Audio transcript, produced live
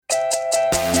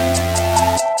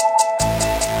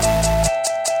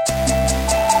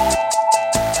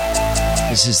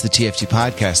This is the TFT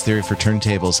Podcast, Theory for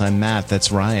Turntables. I'm Matt.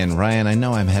 That's Ryan. Ryan, I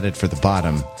know I'm headed for the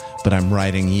bottom, but I'm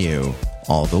riding you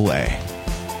all the way.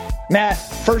 Matt,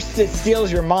 first it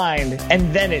steals your mind,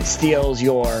 and then it steals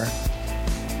your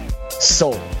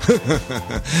soul.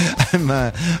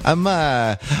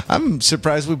 I'm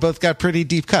surprised we both got pretty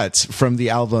deep cuts from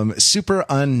the album Super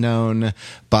Unknown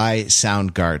by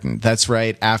Soundgarden. That's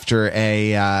right. After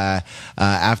a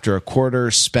quarter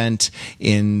spent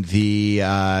in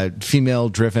the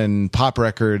female-driven pop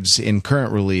records in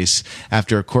current release,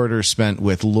 after a quarter spent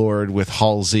with Lorde, with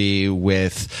Halsey,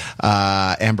 with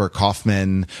Amber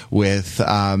Kaufman, with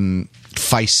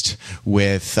Feist,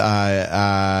 with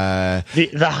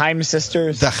the Haim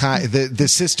sisters, the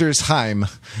sisters Haim.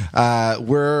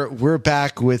 We're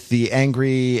back with the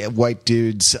angry white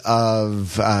dudes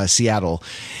of Seattle,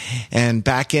 and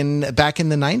back in the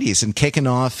 90s, and kicking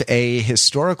off a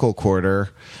historical quarter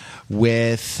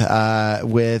with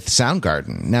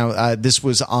Soundgarden. Now, this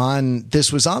was on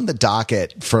the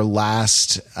docket for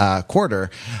last quarter,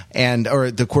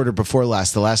 or the quarter before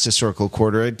last, the last historical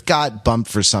quarter. It got bumped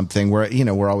for something where,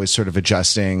 we're always sort of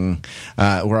adjusting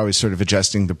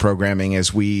the programming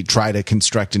as we try to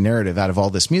construct a narrative out of all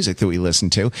this music that we listen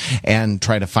to and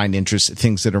try to find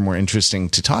things that are more interesting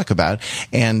to talk about.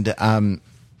 And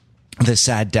the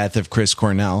sad death of Chris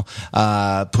Cornell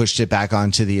pushed it back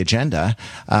onto the agenda.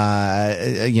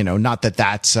 Not that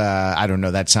that's I don't know,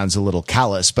 that sounds a little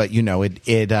callous, but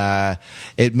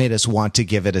it made us want to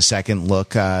give it a second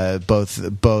look,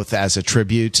 both as a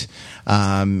tribute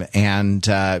and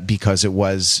because it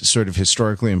was sort of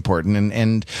historically important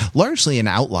and largely an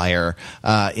outlier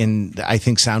in, I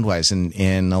think, sound-wise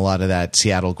in a lot of that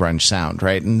Seattle grunge sound,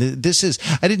 right? And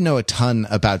I didn't know a ton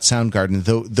about Soundgarden,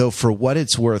 though for what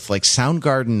it's worth, like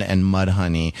Soundgarden and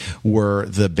Mudhoney were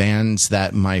the bands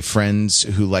that my friends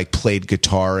who played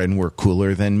guitar and were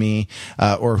cooler than me,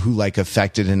 or who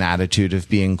affected an attitude of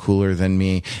being cooler than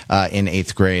me in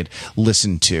 8th grade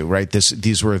listened to, right?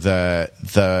 These were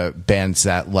the bands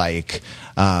that you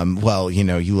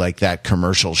like that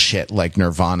commercial shit like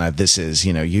Nirvana. This is,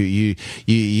 you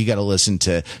got to listen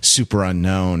to Super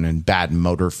Unknown and Bad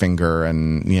Motorfinger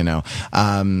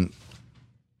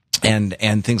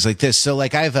and things like this. So I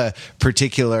have a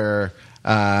particular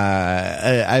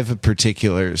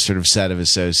sort of set of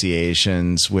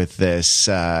associations with this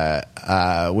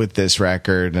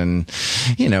record, and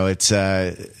it's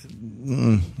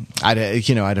I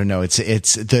don't know. It's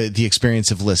the experience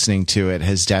of listening to it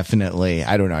has definitely,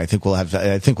 I don't know. I think we'll have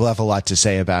a lot to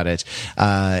say about it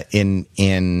in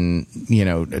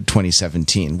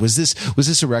 2017. Was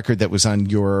this a record that was in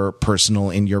your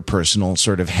personal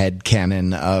sort of head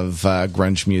canon of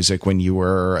grunge music when you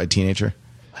were a teenager?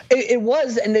 It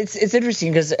was, and it's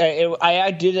interesting because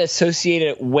I did associate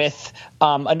it with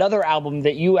another album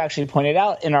that you actually pointed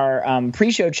out in our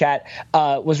pre-show chat,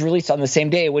 was released on the same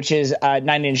day, which is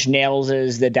Nine Inch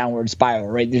Nails' The Downward Spiral,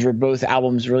 right? These were both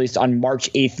albums released on March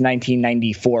 8th,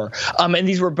 1994. And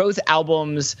these were both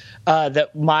albums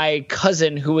that my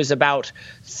cousin, who was about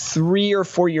 3 or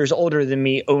 4 years older than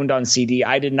me, owned on CD.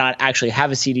 I did not actually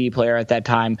have a CD player at that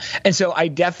time. And so I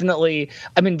definitely,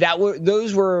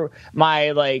 those were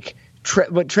my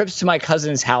trips to my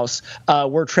cousin's house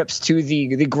were trips to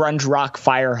the grunge rock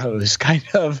fire hose kind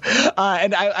of,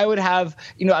 and I would have,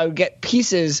 I would get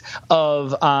pieces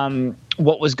of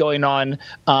what was going on.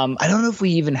 I don't know if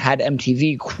we even had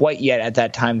MTV quite yet at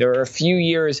that time. There were a few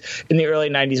years in the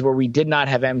early 90s where we did not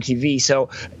have MTV, so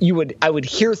I would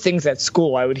hear things at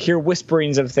school. I would hear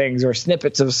whisperings of things or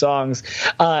snippets of songs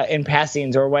in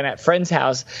passings or when at friend's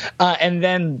house, and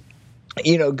then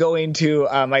going to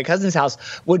my cousin's house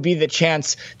would be the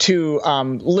chance to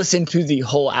listen to the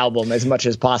whole album as much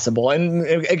as possible, and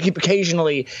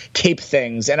occasionally tape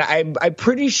things. And I'm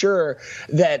pretty sure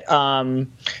that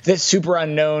that Super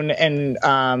Unknown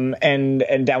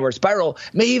and Downward Spiral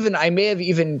I may have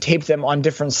even taped them on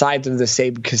different sides of the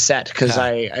same cassette because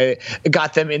I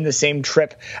got them in the same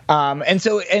trip. And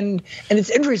it's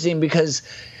interesting because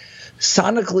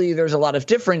sonically there's a lot of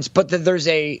difference, but that there's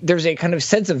a kind of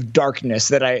sense of darkness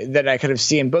that I kind of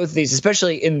see in both of these,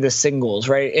 especially in the singles,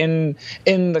 right? In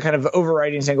the kind of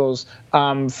overriding singles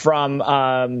from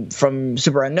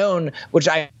Super Unknown, which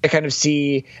I kind of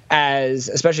see as,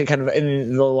 especially kind of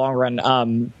in the long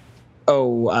run,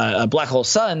 Black Hole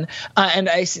Sun, and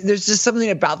there's just something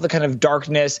about the kind of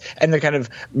darkness and the kind of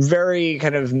very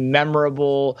kind of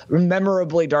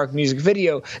memorably dark music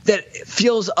video that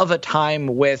feels of a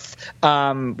time with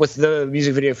the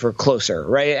music video for Closer,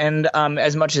 right? And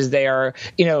as much as they are,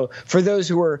 for those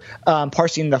who are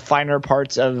parsing the finer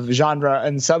parts of genre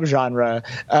and subgenre,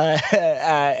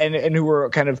 and who were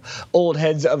kind of old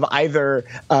heads of either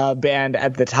band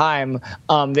at the time,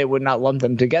 they would not lump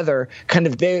them together. Kind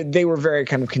of they were very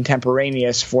kind of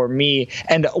contemporaneous for me,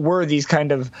 and were these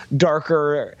kind of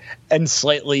darker and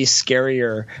slightly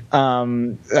scarier,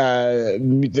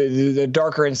 the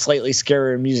darker and slightly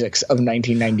scarier musics of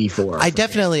 1994. I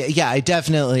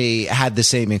definitely had the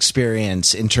same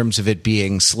experience in terms of it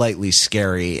being slightly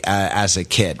scary as a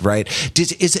kid, right?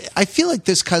 I feel like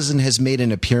this cousin has made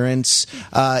an appearance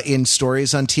in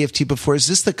stories on TFT before. Is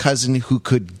this the cousin who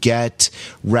could get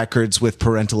records with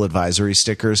parental advisory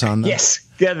stickers on them? Yes.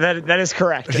 Yeah, that is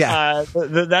correct. Yeah.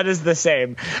 That is the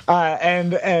same.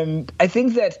 And I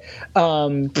think that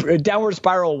Downward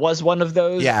Spiral was one of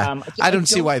those. Yeah, I don't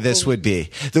see why this would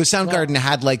be. Though Soundgarden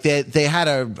had they had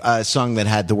a song that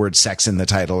had the word sex in the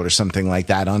title or something like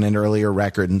that on an earlier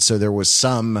record, and so there was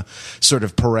some sort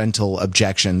of parental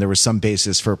objection. There was some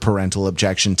basis for parental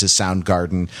objection to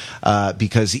Soundgarden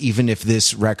because even if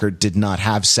this record did not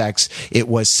have sex, it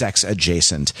was sex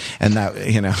adjacent, and that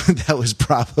that was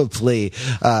probably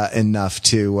enough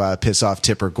to piss off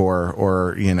Tipper Gore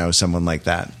or someone like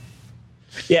that.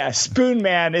 Yeah,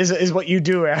 Spoonman is what you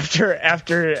do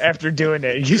after doing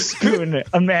it. You spoon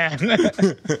a man.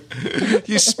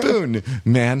 You spoon,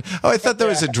 man. Oh, I thought that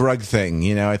was a drug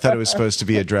thing. I thought it was supposed to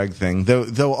be a drug thing.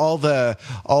 Though all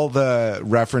the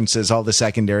references, all the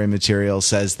secondary material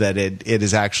says that it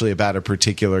is actually about a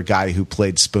particular guy who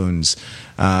played spoons.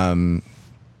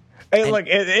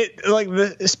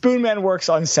 The Spoonman works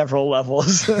on several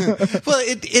levels. Well,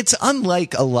 it's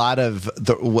unlike a lot of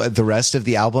the rest of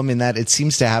the album in that it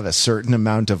seems to have a certain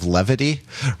amount of levity,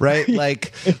 right?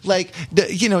 Nirvana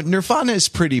is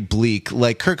pretty bleak.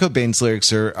 Like Kurt Cobain's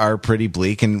lyrics are pretty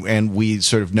bleak, and we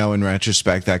sort of know in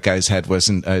retrospect that guy's head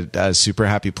wasn't a super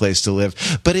happy place to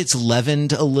live. But it's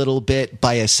leavened a little bit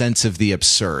by a sense of the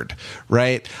absurd,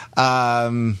 right?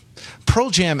 Pearl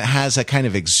Jam has a kind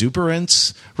of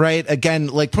exuberance, right? Again,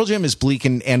 like Pearl Jam is bleak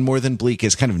and more than bleak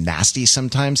is kind of nasty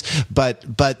sometimes, but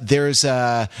there's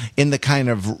in the kind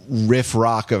of riff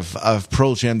rock of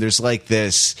Pearl Jam, there's like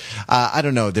this, I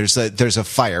don't know, there's a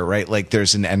fire, right? Like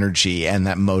there's an energy, and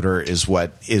that motor is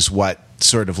what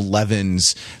sort of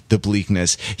leavens the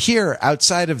bleakness. Here,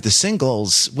 outside of the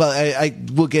singles, well, I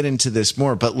will get into this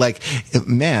more, but like,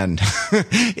 man,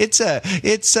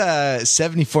 it's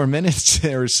 74 minutes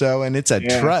or so, and it's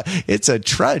a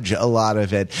trudge, a lot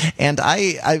of it. And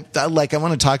I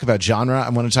want to talk about genre. I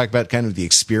want to talk about kind of the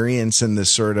experience and the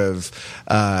sort of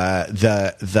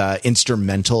the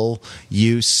instrumental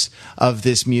use of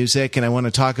this music, and I want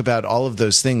to talk about all of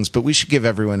those things. But we should give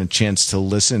everyone a chance to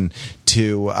listen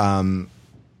to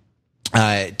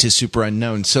Super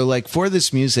Unknown. So like for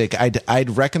this music,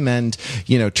 I'd recommend,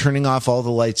 turning off all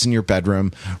the lights in your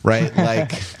bedroom, right?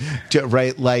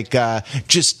 Like,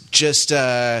 just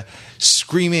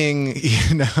screaming,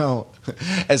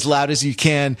 as loud as you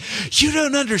can. You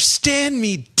don't understand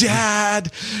me,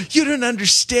 Dad. You don't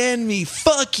understand me.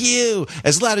 Fuck you.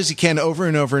 As loud as you can, over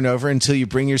and over and over, until you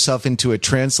bring yourself into a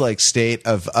trance-like state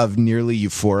of nearly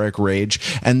euphoric rage,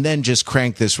 and then just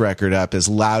crank this record up as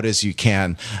loud as you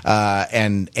can,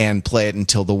 and play it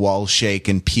until the walls shake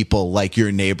and people like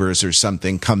your neighbors or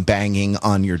something come banging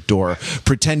on your door.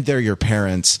 Pretend they're your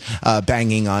parents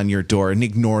banging on your door, and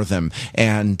ignore them,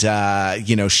 and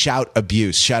shout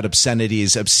abuse, shout obscene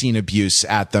abuse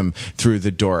at them through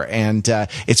the door. And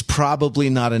it's probably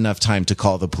not enough time to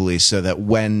call the police, so that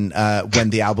when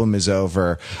the album is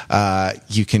over,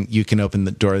 you can open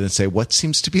the door and say, "What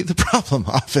seems to be the problem,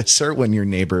 officer?" When your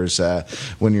neighbors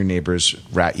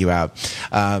rat you out.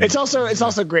 It's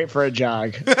also great for a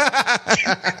jog.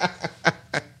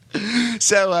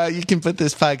 So you can put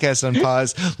this podcast on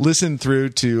pause, listen through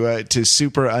to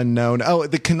Super Unknown. Oh,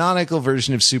 the canonical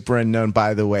version of Super Unknown,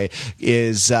 by the way,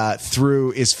 is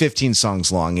 15 songs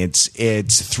long.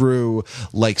 It's through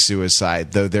Like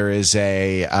Suicide, though there was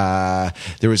a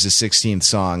 16th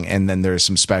song, and then there are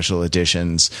some special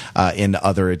editions in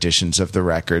other editions of the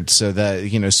record. So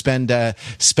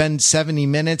spend 70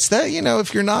 minutes. That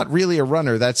if you're not really a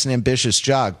runner, that's an ambitious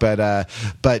jog.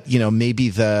 But maybe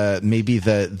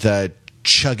the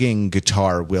chugging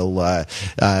guitar will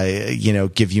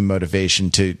give you motivation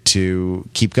to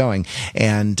keep going.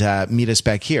 And meet us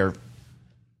back here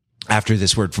after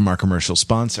this word from our commercial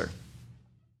sponsor.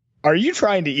 Are you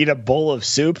trying to eat a bowl of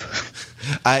soup?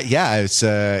 Yeah, it's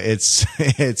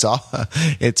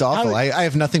awful. I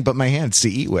have nothing but my hands to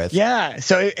eat with. Yeah.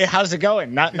 So how's it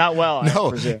going? Not well.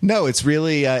 No, it's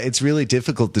really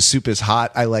difficult. The soup is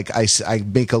hot. I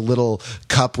make a little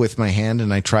cup with my hand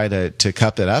and I try to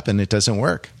cup it up and it doesn't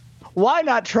work. Why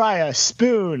not try a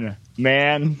spoon,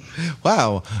 man?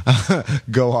 Wow.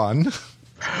 Go on.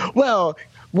 Well,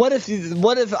 what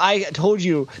if I told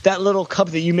you that little cup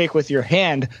that you make with your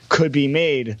hand could be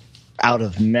made out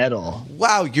of metal?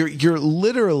 Wow, you're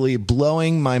literally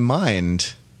blowing my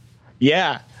mind.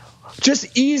 Yeah.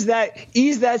 Just ease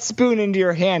that spoon into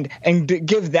your hand and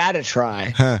give that a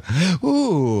try.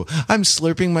 Ooh, I'm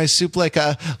slurping my soup like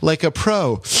a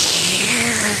pro.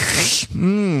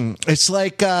 It's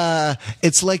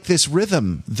like this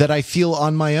rhythm that I feel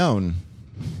on my own.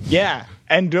 Yeah.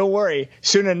 And don't worry,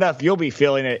 soon enough you'll be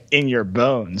feeling it in your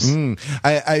bones.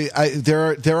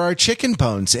 There are chicken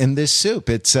bones in this soup.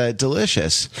 It's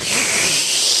delicious.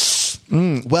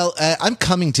 Well, I'm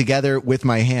coming together with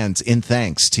my hands in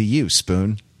thanks to you,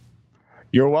 Spoon.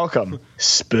 You're welcome,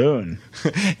 Spoon.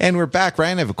 And we're back.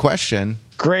 Ryan, I have a question.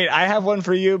 Great. I have one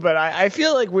for you, but I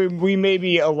feel like we may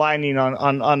be aligning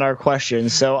on our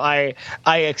questions, so I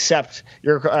accept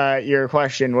your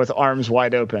question with arms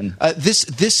wide open.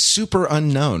 This super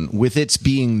unknown, with its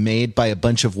being made by a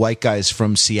bunch of white guys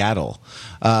from Seattle,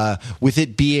 with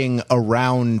it being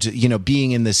around,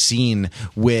 being in the scene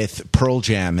with Pearl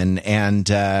Jam and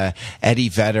Eddie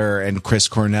Vedder and Chris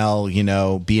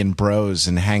Cornell, being bros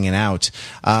and hanging out.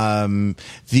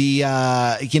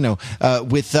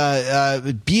 With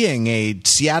being a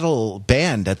Seattle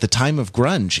band at the time of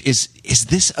grunge, is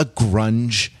this a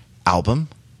grunge album?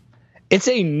 It's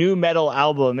a nu metal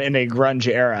album in a grunge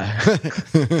era.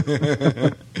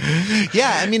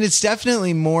 Yeah, I mean, it's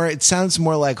definitely more. It sounds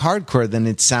more like hardcore than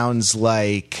it sounds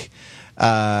like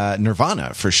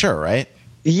Nirvana, for sure, right?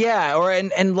 Yeah,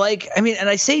 and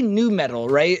I say nu metal,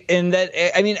 right? And that,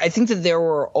 I think that there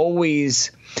were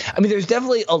always. There's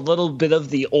definitely a little bit of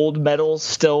the old metal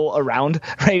still around,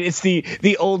 right? It's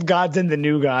the old gods and the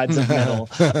new gods of metal.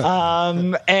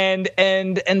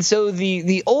 And so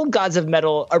the old gods of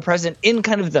metal are present in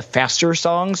kind of the faster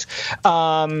songs.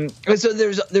 So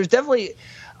there's definitely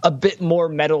a bit more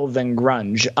metal than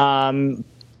grunge.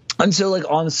 And so, like,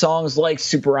 on songs like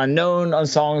Super Unknown, on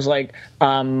songs like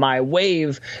My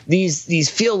Wave, these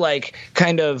feel like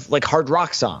kind of like hard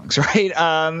rock songs, right?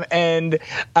 And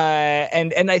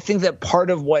I think that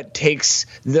part of what takes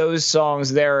those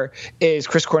songs there is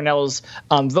Chris Cornell's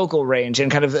vocal range,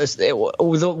 and kind of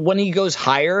when he goes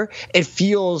higher, it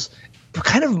feels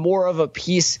kind of more of a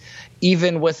piece,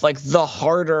 even with like the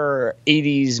harder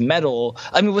 80s metal.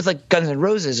 With like Guns N'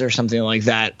 Roses or something like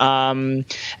that.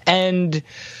 And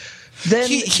then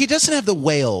he doesn't have the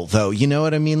wail, though. You know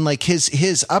what I mean? Like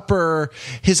his upper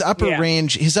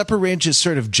range is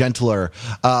sort of gentler,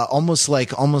 almost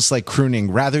like crooning,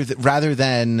 rather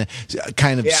than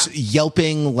kind of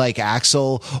yelping like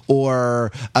Axl,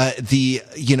 or the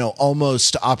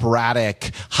almost operatic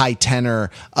high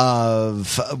tenor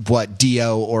of what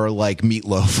Dio or like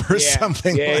Meatloaf or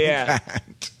something like that.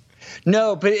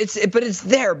 No, but it's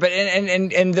there. But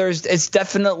and it's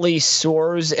definitely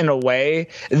soars in a way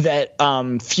that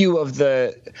few of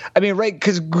the. Right?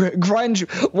 Because grunge,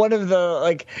 one of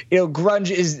the grunge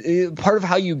is part of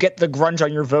how you get the grunge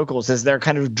on your vocals is they're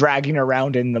kind of dragging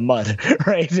around in the mud,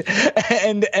 right?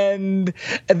 And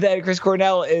that Chris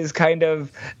Cornell is kind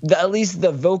of at least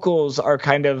the vocals are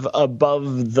kind of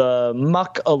above the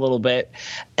muck a little bit,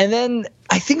 and then.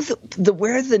 I think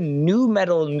where the nu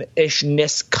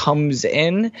metal-ishness comes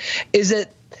in is that,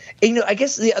 I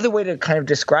guess the other way to kind of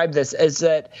describe this is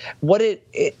that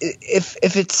if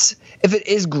it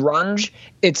is grunge,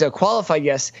 it's a qualified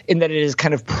yes in that it is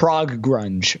kind of prog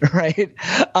grunge, right?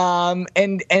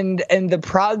 And the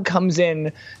prog comes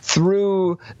in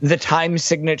through the time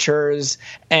signatures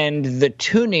and the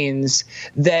tunings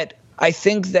that. I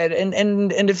think that,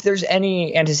 and if there's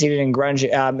any antecedent in grunge,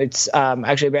 it's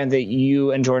actually a band that you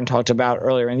and Jordan talked about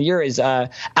earlier in the year is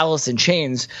Alice in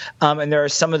Chains, and there are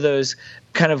some of those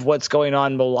kind of what's going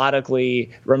on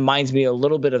melodically reminds me a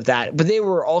little bit of that, but they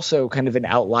were also kind of an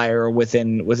outlier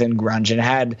within grunge and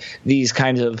had these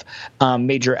kinds of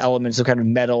major elements of kind of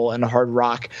metal and hard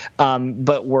rock,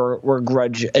 but were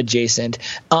grunge adjacent.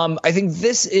 I think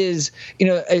this is,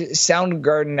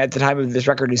 Soundgarden at the time of this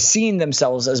record is seeing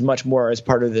themselves as much more as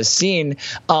part of this scene,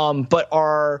 but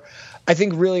I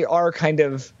think really are kind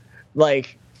of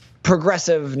like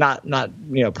progressive, not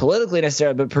politically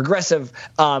necessarily, but progressive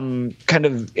kind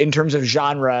of in terms of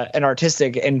genre and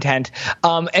artistic intent.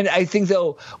 And I think,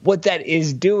 though, what that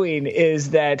is doing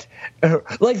is that,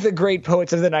 like the great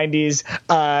poets of the 90s,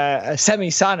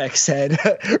 Semisonic said,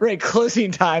 right,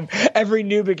 closing time, every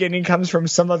new beginning comes from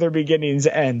some other beginning's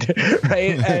end,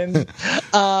 right? And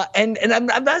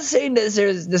I'm not saying that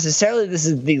there's necessarily this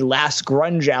is the last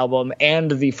grunge album and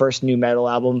the first nu metal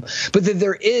album, but that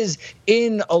there is,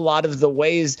 in a lot of the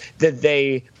ways that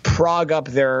they prog up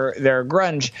their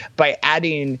grunge by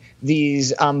adding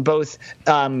these both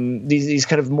these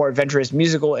kind of more adventurous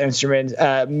musical instruments,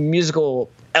 musical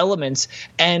elements,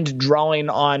 and drawing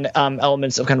on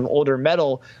elements of kind of older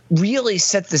metal, really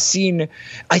set the scene.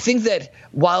 I think that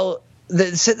while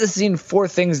set the scene for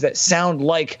things that sound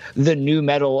like the nu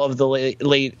metal of the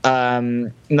late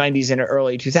 90s and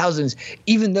early 2000s,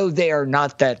 even though they are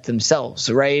not that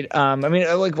themselves, right? I mean,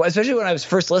 like, especially when I was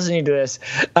first listening to this,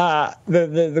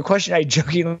 the question I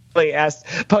jokingly asked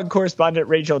punk correspondent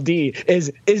Rachel D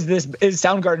is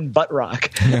Soundgarden butt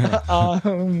rock?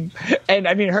 And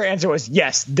I mean, her answer was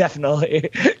yes, definitely.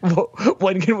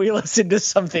 When can we listen to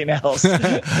something else?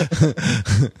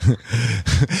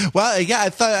 Well, yeah, I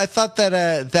thought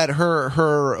that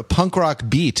her punk rock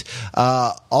beat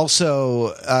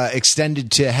also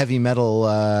extended to heavy metal.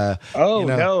 Heavy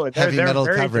metal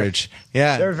coverage. Different.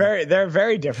 Yeah, they're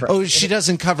very different. Oh, she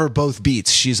doesn't cover both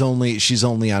beats. She's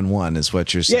only on one, is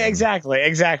what you're saying. Yeah, exactly.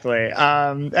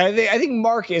 I think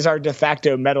Mark is our de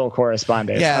facto metal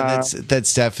correspondent. Yeah,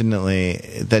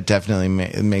 that definitely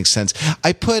makes sense.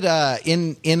 I put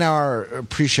in our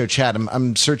pre-show chat.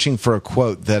 I'm searching for a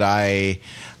quote that I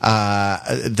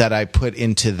put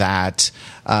into that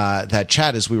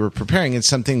chat as we were preparing. It's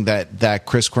something that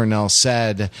Chris Cornell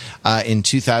said in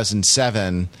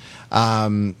 2007.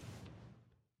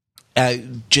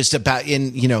 Just about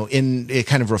it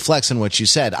kind of reflects on what you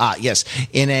said. Yes,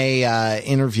 in a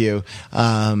interview,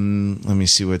 let me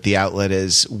see what the outlet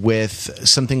is, with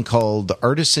something called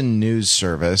Artisan News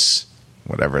Service,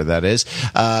 whatever that is.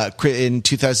 In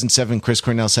 2007, Chris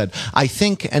Cornell said, "I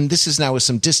think, and this is now with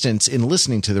some distance in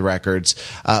listening to the records,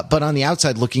 but on the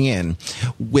outside looking in,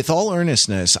 with all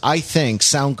earnestness, I think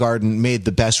Soundgarden made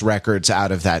the best records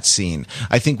out of that scene.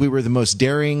 I think we were the most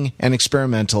daring and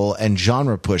experimental and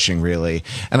genre pushing, really,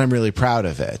 and I'm really proud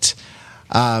of it."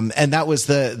 And that was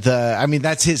I mean,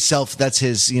 that's his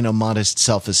modest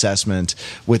self-assessment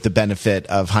with the benefit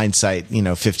of hindsight,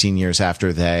 15 years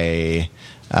after they,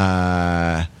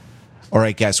 or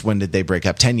I guess when did they break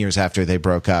up? 10 years after they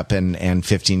broke up, and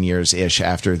 15 years ish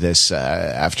after this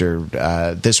record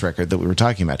that we were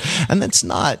talking about. And that's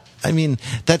not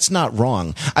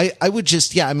wrong. I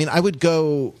would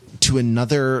go to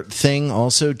another thing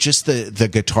also. Just the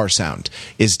guitar sound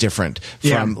is different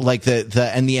from like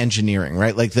the and the engineering,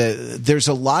 right? Like there's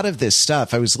a lot of this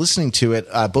stuff. I was listening to it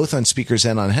both on speakers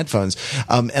and on headphones,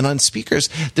 and on speakers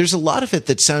there's a lot of it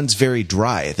that sounds very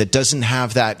dry, that doesn't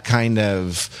have that kind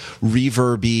of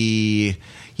reverby,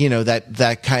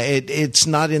 that kind. It's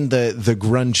not in the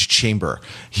grunge chamber,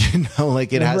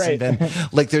 like it hasn't been.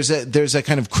 Like there's a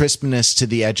kind of crispness to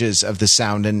the edges of the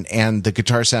sound, and the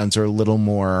guitar sounds are a little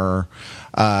more.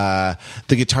 The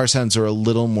guitar sounds are a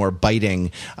little more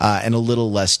biting and a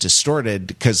little less distorted,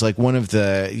 because like one of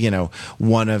the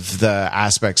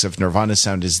aspects of Nirvana's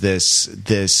sound is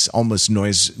this almost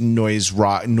noise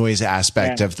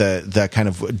aspect of the kind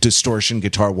of distortion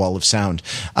guitar wall of sound,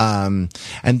 and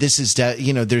this is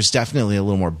there's definitely a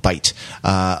little more bite,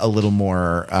 a little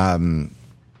more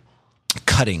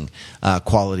cutting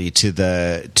quality to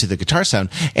the guitar sound,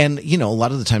 and a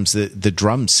lot of the times the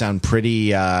drums sound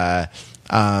pretty unreverbed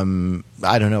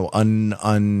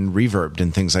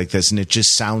and things like this, and it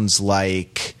just sounds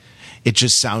like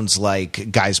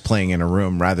guys playing in a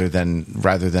room rather than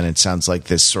it sounds like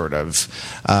this sort of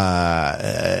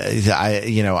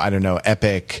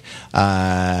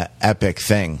epic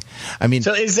thing. I mean,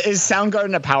 so is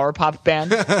Soundgarden a power pop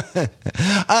band?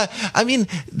 I mean,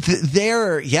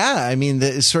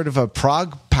 it's sort of a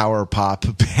prog power pop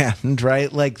band,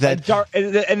 right? Like that,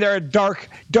 and they're a dark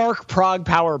prog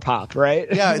power pop, right?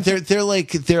 Yeah, they're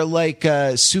like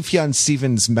Sufjan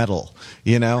Stevens metal,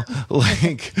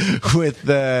 like with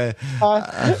the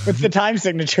time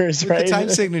signatures, right? The time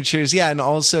signatures, yeah, and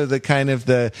also the kind of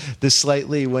the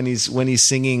slightly when he's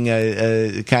singing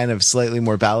a kind of slightly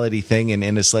more ballady thing and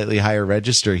in a slightly higher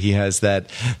register, he has that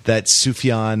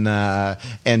Sufjan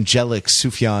angelic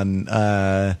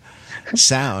Sufjan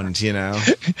sound, you know.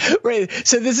 Right.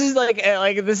 So this is like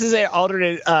this is an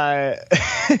alternate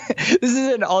this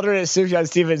is an alternate Sufjan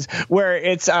Stevens, where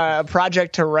it's a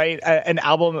project to write an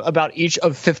album about each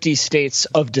of 50 states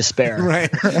of despair.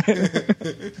 Right.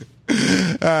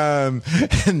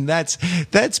 And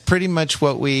that's pretty much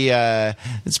what we have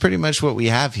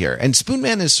here. And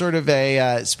Spoonman is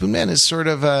sort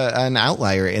of an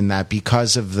outlier in that,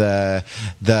 because of the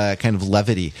kind of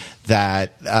levity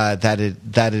that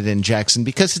it injects, and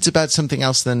because it's about something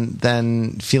else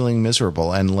than feeling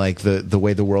miserable, and like the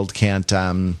way the world can't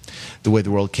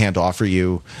offer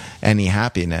you any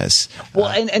happess. Well,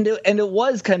 and it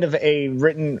was kind of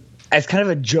written as kind of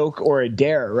a joke or a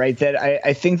dare, right? That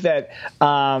I think that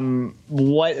one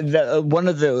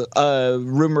of the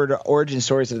rumored origin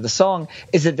stories of the song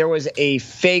is that there was a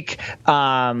fake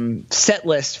set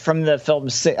list from the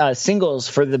film's singles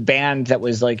for the band that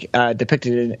was like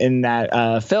depicted in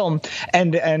that film,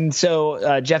 and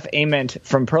so Jeff Ament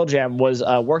from Pearl Jam was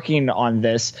working on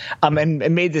this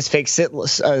and made this fake set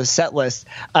list, and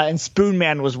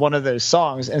Spoonman was one of those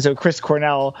songs, and so Chris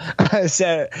Cornell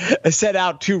set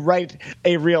out to write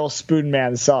a real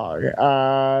Spoonman song,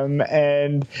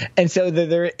 and so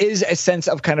there is a sense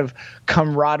of kind of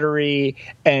camaraderie,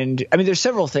 and I mean there's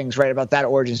several things right about that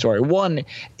origin story. One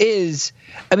is,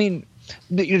 I mean,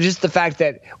 just the fact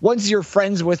that once you're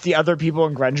friends with the other people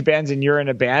in grunge bands and you're in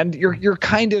a band,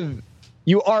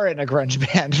 you are in a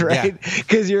grunge band, right?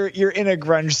 Because you're in a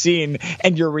grunge scene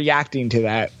and you're reacting to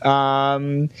that.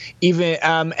 And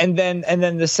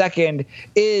then the second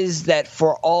is that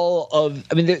for all of,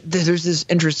 I mean, there's this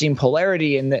interesting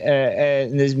polarity in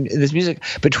this music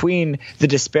between the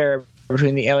despair,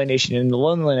 between the alienation and the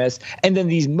loneliness, and then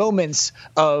these moments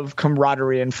of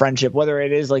camaraderie and friendship, whether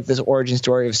it is like this origin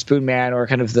story of Spoonman or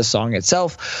kind of the song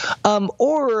itself,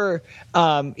 or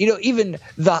even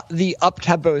the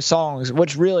up-tempo songs,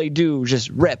 which really do just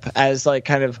rip as like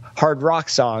kind of hard rock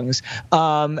songs,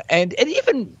 and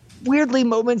even weirdly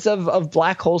moments of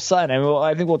Black Hole Sun.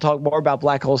 I think we'll talk more about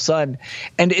Black Hole Sun,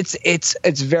 and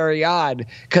it's very odd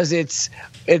because it's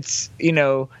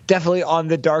definitely on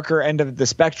the darker end of the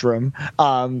spectrum.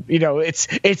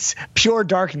 It's pure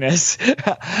darkness,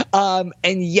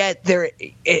 and yet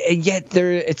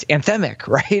it's anthemic,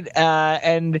 right?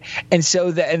 And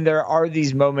so there are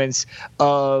these moments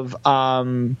of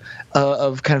kind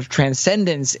of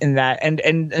transcendence in that,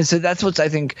 and so that's what's I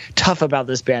think tough about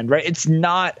this band, right? It's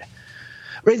not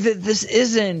right. This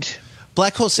isn't.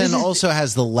 Black Hole Sun also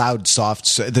has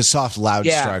the soft loud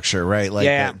structure, right?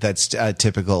 Like that's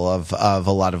typical of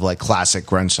a lot of like classic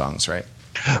grunge songs, right?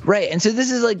 Right, and so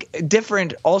this is like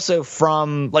different also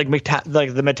from like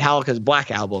the Metallica's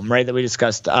Black Album, right, that we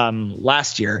discussed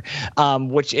last year,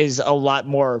 which is a lot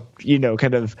more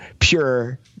kind of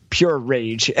pure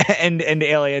rage and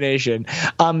alienation,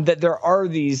 that there are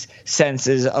these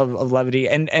senses of levity,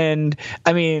 and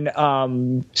I mean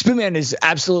Spoonman is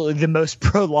absolutely the most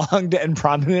prolonged and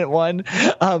prominent one,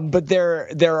 but there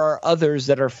are others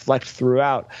that are flecked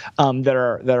throughout, that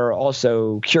are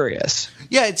also curious.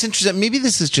 Yeah, it's interesting. Maybe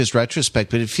this is just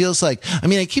retrospect, but it feels like, I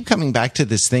mean, I keep coming back to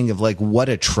this thing of like what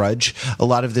a trudge a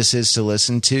lot of this is to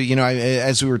listen to.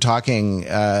 As we were talking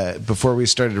before we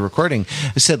started recording,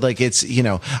 I said like it's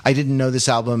I didn't know this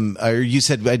album, or you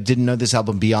said I didn't know this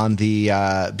album beyond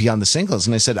the singles,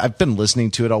 and I said I've been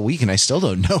listening to it all week and I still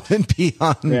don't know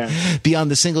it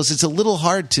beyond the singles. It's a little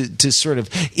hard to sort of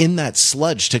in that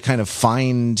sludge to kind of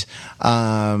find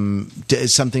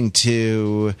something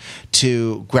to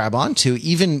grab onto,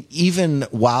 even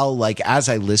while like as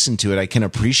I listen to it, I can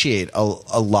appreciate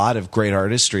a lot of great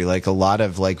artistry, like a lot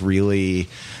of like really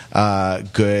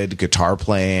good guitar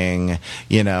playing,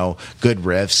 good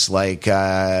riffs, like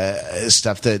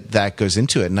stuff that goes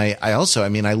into it. And I also, I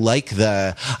mean, I like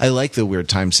the weird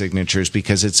time signatures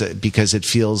because it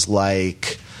feels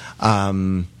like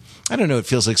I don't know. It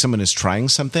feels like someone is trying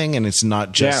something, and it's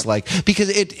not just like, because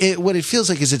what it feels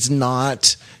like is it's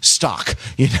not stock,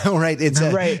 right? It's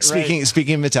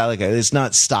speaking of Metallica, it's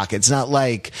not stock. It's not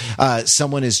like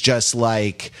someone is just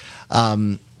like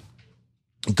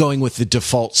going with the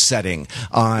default setting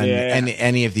on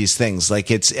any of these things.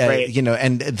 Like it's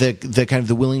and the kind of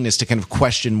the willingness to kind of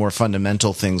question more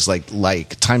fundamental things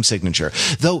like time signature.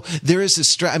 Though there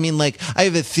is I mean, like I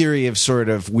have a theory of sort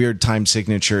of weird time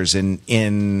signatures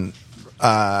in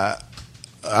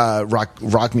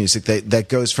rock music that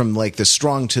goes from like the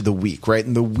strong to the weak, right?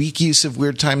 And the weak use of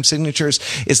weird time signatures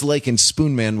is like in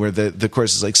Spoonmen, where the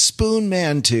chorus is like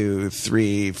Spoonman 2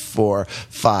 3 4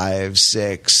 5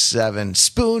 6 7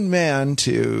 Spoonman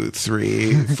 2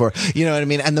 3 4. You know what I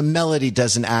mean? And the melody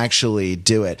doesn't actually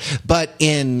do it. But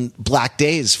in Black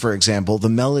Days, for example, the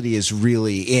melody is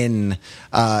really in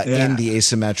the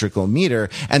asymmetrical meter,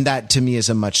 and that to me is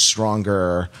a much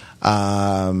stronger.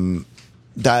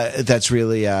 That's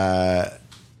really a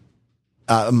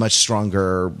much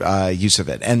stronger use of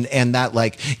it, and that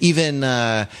like even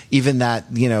that,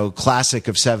 you know, classic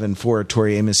of 7/4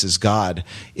 Tori Amos's God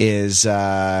is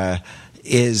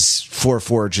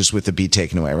 4/4 just with the beat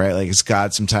taken away, right? Like it's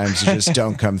God, sometimes you just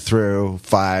don't come through.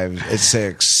 5,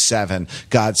 6, 7.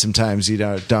 God, sometimes you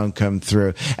don't come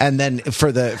through. And then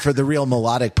for the real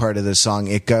melodic part of the song,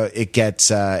 it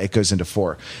goes into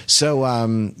 4. So I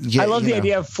love the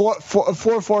idea of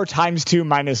 4 times 2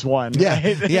 minus 1. Yeah,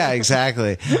 right? yeah,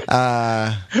 exactly.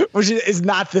 Which is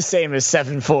not the same as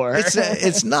 7/4.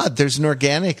 It's not. There's an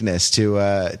organicness to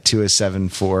a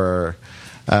 7/4.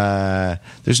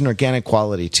 There's an organic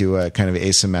quality to a kind of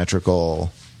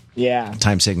asymmetrical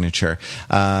time signature.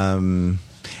 And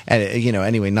you know,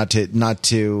 anyway, not to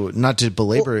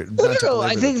belabor. Well,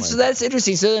 I think so. That's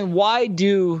interesting. So then, why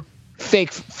do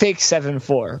fake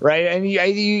 7/4, right? And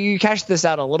you cashed this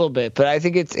out a little bit, but I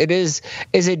think it is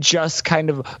it just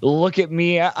kind of look at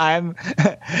me,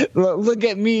 look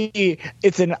at me,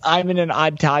 I'm in an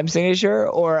odd time signature,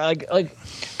 or like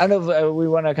I don't know if we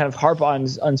want to kind of harp on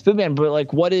Spoonman, but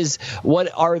like what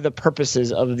are the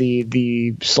purposes of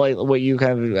the slight, what you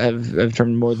kind of have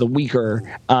termed more the weaker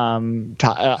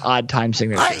odd time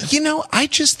signature? I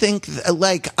just think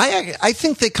I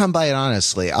think they come by it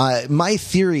honestly. My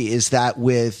theory is that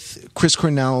with Chris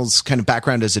Cornell's kind of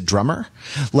background as a drummer,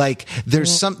 like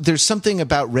there's something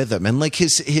about rhythm, and like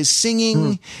his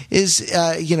singing is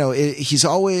he's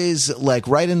always like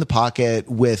right in the pocket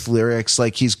with lyrics.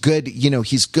 Like he's good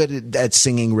at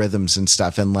singing rhythms and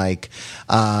stuff, and like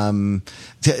I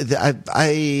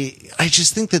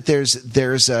just think that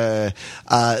there's a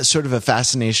sort of a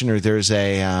fascination, or there's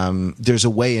a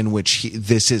way in which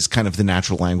this is kind of the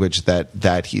natural language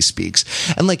that he speaks.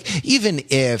 And like even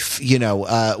if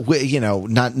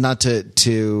not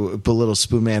to belittle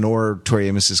Spoonman or Tori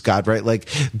Amos's God, right? Like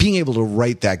being able to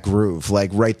write that groove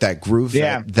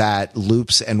that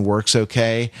loops and works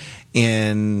okay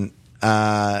in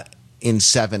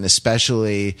 7,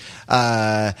 especially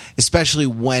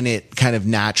when it kind of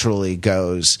naturally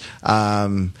goes,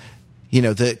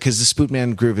 because the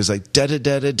Spoonman groove is like da da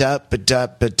da da da ba da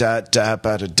ba da da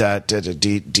ba da da da da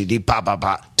dee dee ba ba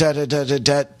ba da da da da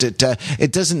da da.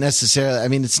 It doesn't necessarily. I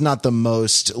mean, it's not the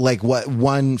most like what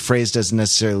one phrase doesn't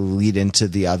necessarily lead into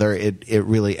the other. It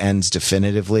really ends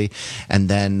definitively, and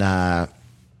then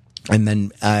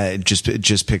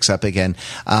just picks up again.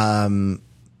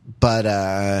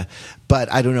 But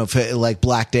I don't know if like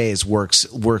Black Days works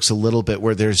a little bit,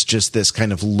 where there's just this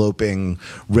kind of loping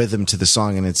rhythm to the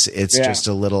song, and it's just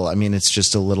a little. I mean, it's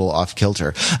just a little off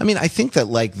kilter. I mean, I think that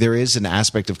like there is an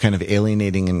aspect of kind of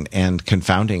alienating and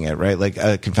confounding it, right? Like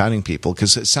confounding people,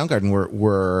 because Soundgarden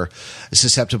were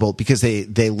susceptible because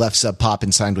they left Sub Pop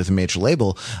and signed with a major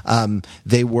label.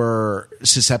 They were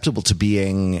susceptible to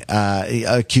being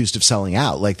accused of selling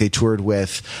out. Like they toured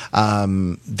with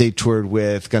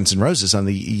Guns N' Roses on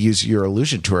the Use Your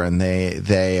Illusion tour, and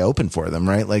they opened for them,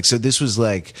 right? Like, so this was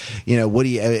like,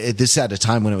 this is at a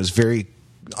time when it was very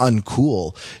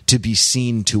uncool to be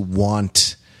seen to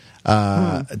want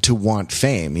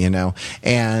fame,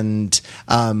 and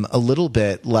a little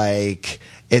bit like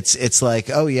it's like,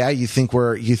 oh yeah, you think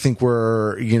we're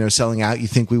selling out, you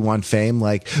think we want fame,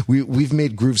 like we've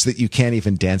made grooves that you can't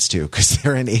even dance to because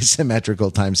they're in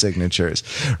asymmetrical time signatures,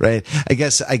 right? I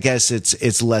guess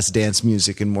it's less dance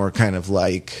music and more kind of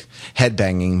like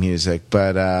headbanging music,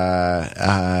 but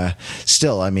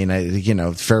still, I mean,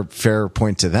 fair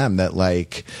point to them that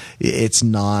like it's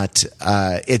not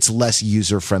it's less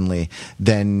user friendly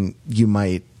than you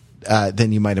might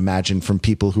imagine from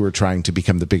people who are trying to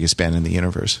become the biggest band in the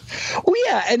universe. Well,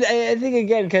 yeah, and I think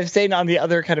again, kind of staying on the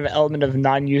other kind of element of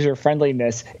non-user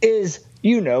friendliness is,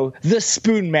 the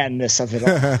Spoonman-ness of it all.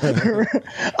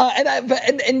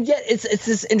 and yet it's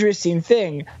this interesting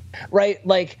thing, right?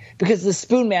 Like, because the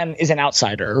Spoonman is an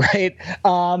outsider, right?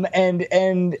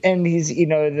 And he's,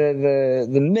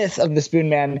 the myth of the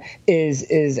Spoonman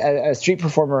is a street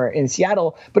performer in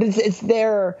Seattle, but it's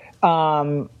there,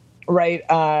 right?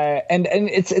 And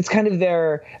it's kind of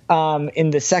there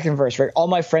in the second verse, right? All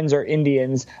my friends are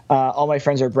Indians, all my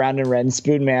friends are brown and red, and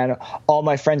Spoonman, all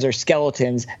my friends are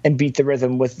skeletons and beat the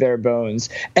rhythm with their bones.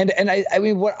 And I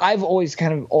mean, what I've always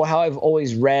how I've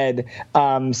always read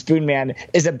Spoonman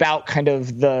is about kind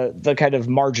of the kind of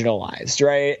marginalized,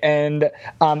 right? And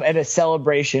a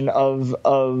celebration of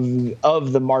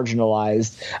the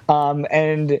marginalized,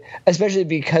 and especially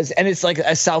because, and it's like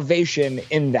a salvation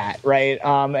in that, right?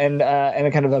 And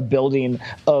a kind of a building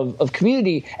of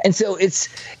community. And so it's,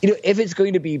 if it's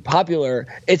going to be popular,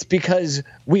 it's because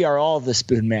we are all the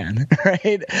Spoonman,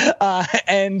 right?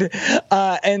 And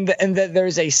that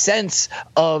there's a sense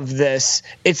of this.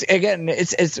 It's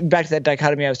back to that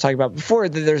dichotomy I was talking about before,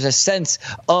 that there's a sense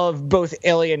of both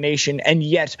alienation and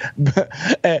yet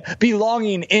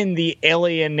belonging in the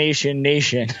alienation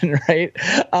nation, right?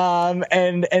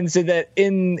 And so that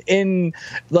in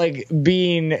like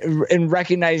being in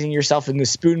recognizing yourself in the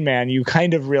Spoonman, you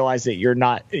kind of realize that you're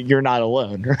not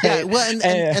alone, right? Yeah, well,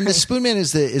 and the Spoonman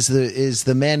is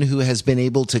the man who has been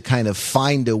able to kind of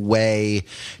find a way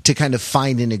to kind of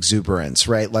find an exuberance,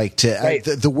 right? Like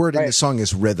the word in the song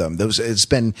is rhythm. It's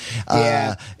been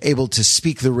able to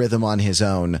speak the rhythm on his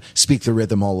own, speak the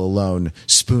rhythm all alone,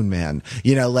 Spoonman.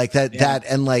 Like that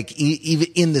and like even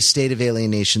in the state of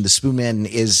alienation, the Spoonman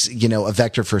is a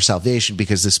vector for salvation,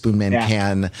 because the Spoonman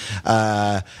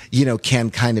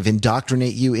can kind of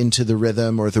indoctrinate you into the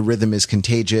rhythm, or the rhythm is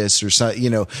contagious, or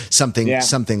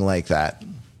something like that.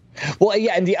 Well,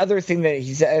 yeah, and the other thing that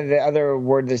he said, the other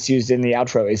word that's used in the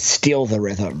outro is steal the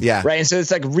rhythm. Yeah. Right. And so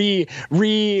it's like right,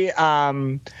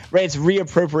 it's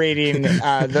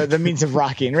reappropriating the means of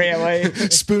rocking, right? Like,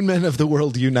 Spoonmen of the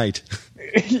world unite.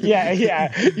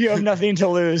 Yeah. You have nothing to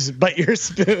lose but your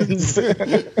spoons. Yeah.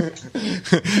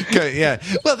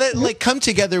 Well, that, like, come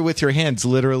together with your hands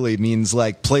literally means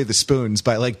like play the spoons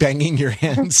by like banging your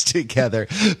hands together.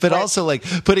 But also like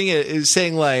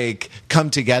saying like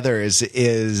come together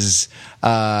is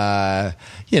a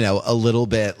little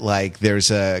bit like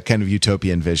there's a kind of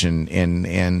utopian vision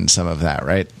in some of that,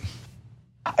 right?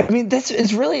 I mean,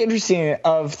 it's really interesting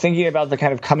of thinking about the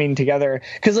kind of coming together,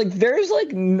 because like there's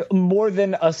like more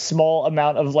than a small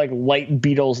amount of like light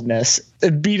Beatlesy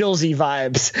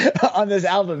vibes on this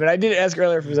album. And I did ask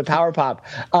earlier if it was a power pop.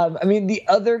 I mean, the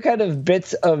other kind of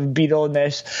bits of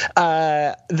Beatleness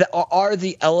that are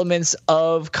the elements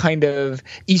of kind of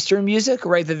Eastern music,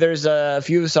 right? That there's a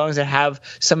few songs that have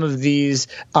some of these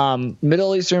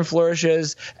Middle Eastern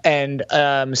flourishes and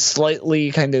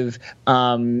slightly kind of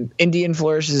Indian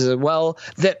flourishes as well,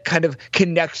 that kind of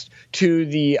connects to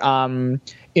the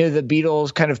the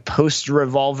Beatles kind of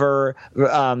post-Revolver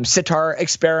sitar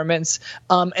experiments,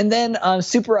 and then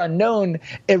Super Unknown.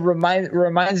 It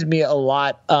reminds me a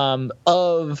lot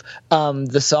of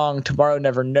the song Tomorrow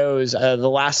Never Knows, the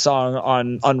last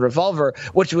song on Revolver,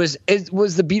 which was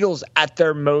the Beatles at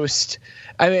their most.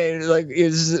 I mean, like,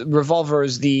 Revolver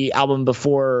is the album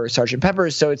before Sgt.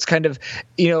 Pepper's, so it's kind of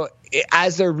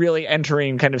as they're really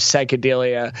entering kind of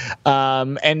psychedelia,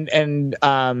 and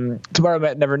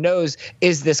Tomorrow Never Knows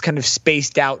is this kind of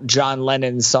spaced out John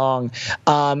Lennon song,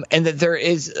 and that there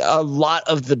is a lot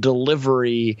of the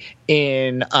delivery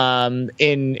in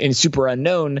Super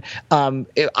Unknown,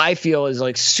 I feel is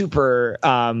like super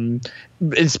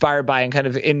inspired by and kind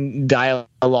of in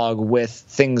dialogue with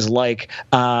things like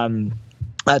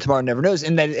Tomorrow Never Knows,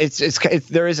 and that it's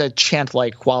there is a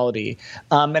chant-like quality,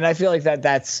 and I feel like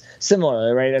that's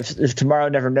similar, right? If Tomorrow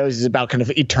Never Knows is about kind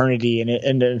of eternity and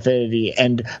infinity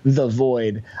and the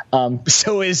void,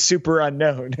 so is Super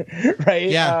Unknown,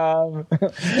 right? Yeah,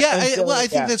 I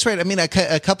think that's right. I mean,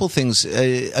 a couple things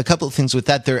with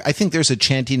that. There, I think there's a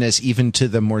chantiness even to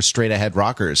the more straight-ahead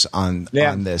rockers on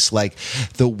this, like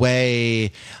the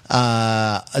way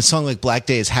a song like Black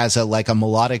Days has a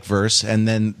melodic verse, and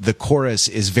then the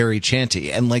chorus is very chanty,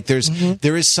 and like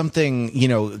there is something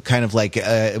kind of like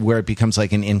where it becomes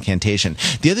like an incantation.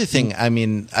 The other thing, I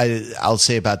mean, I'll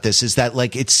say about this is that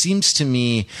like it seems to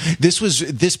me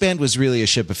this band was really a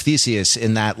ship of Theseus,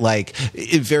 in that like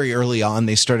very early on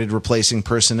they started replacing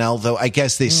personnel, though I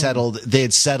guess they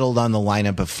had settled on the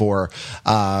lineup before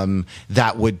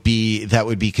that would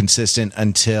be consistent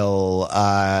until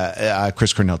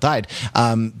Chris Cornell died,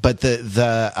 but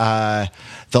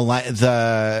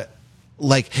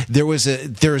like there was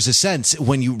a sense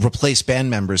when you replace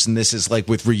band members, and this is like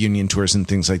with reunion tours and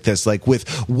things like this, like with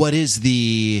what's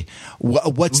the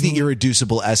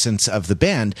irreducible essence of the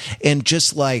band, and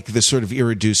just like the sort of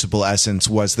irreducible essence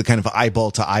was the kind of eyeball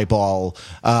to eyeball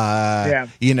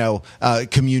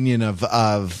communion of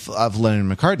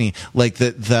Lennon and McCartney, like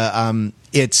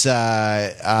it's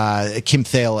Kim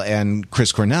Thale and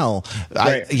Chris Cornell,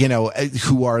 right.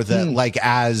 Who are the like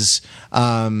as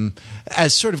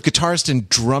sort of guitarist and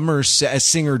drummer,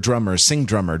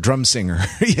 drum singer.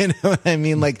 You know what I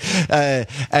mean? Like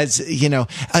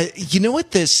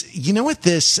what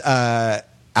this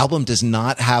album does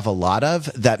not have a lot of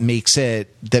that makes it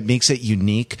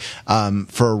unique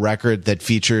for a record that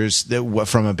features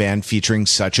from a band featuring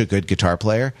such a good guitar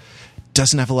player.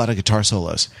 Doesn't have a lot of guitar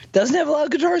solos.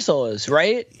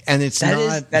 Right? And it's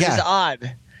that is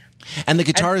odd. And the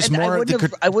guitar is more.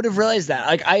 I would have realized that.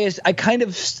 Like I kind of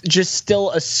just still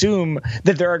assume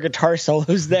that there are guitar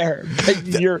solos there, but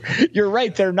you're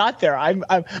right. They're not there.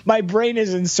 My brain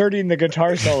is inserting the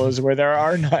guitar solos where there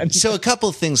are none. So a couple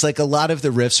of things, like a lot of the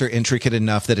riffs are intricate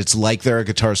enough that it's like there are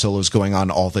guitar solos going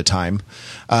on all the time.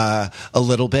 A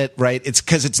little bit, right? It's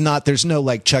because it's not. There's no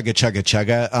like chugga chugga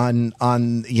chugga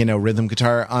on rhythm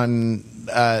guitar on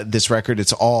this record.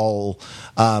 It's all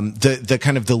the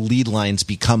kind of the lead lines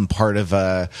become part of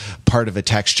a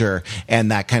texture, and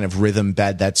that kind of rhythm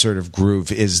bed, that sort of groove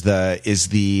is the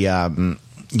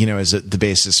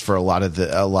basis for a lot of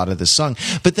the song.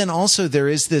 But then also there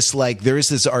is this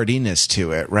artiness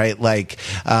to it, right? Like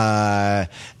where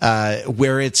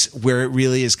it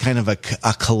really is kind of a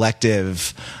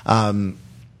collective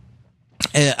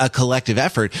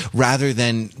effort rather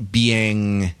than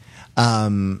being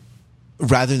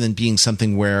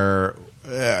something where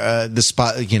the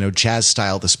spot, jazz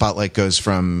style, the spotlight goes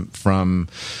from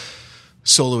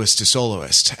soloist to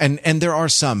soloist, and there are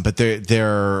some, but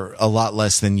they're a lot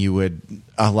less than you would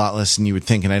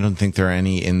think, and I don't think there are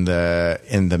any in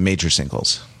the major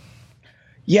singles.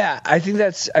 Yeah, I think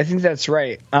that's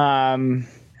right.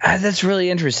 That's really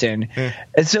interesting. Yeah.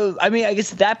 And so, I mean, I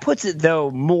guess that puts it though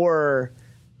more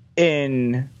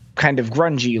in kind of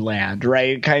grungy land,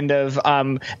 right? Kind of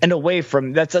and away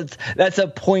from that's a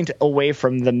point away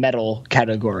from the metal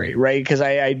category, right? Because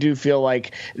I do feel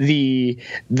like the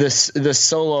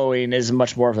soloing is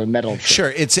much more of a metal trope.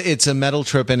 Sure, it's a metal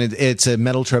trope, and it's a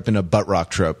metal trope and a butt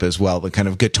rock trope as well. The kind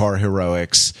of guitar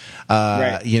heroics,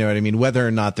 right. You know what I mean? Whether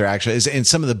or not they're actually, and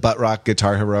some of the butt rock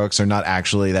guitar heroics are not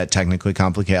actually that technically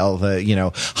complicated. All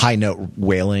the high note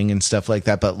wailing and stuff like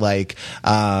that, but like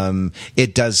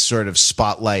it does sort of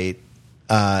spotlight.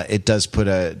 It does put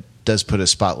a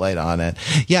spotlight on it.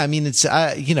 Yeah, I mean, it's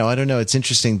I don't know. It's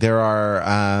interesting. There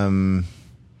are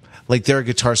there are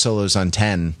guitar solos on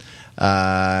 10.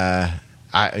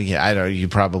 I don't know. You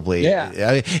probably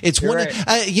it's one. Right.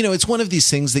 It's one of these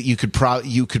things that you could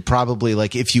probably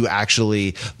like if you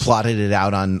actually plotted it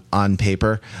out on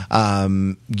paper.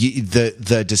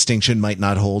 The distinction might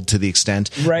not hold to the extent,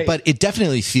 right? But it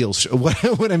definitely feels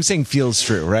what I'm saying feels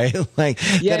true, right? Like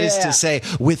to say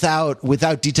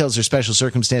without details or special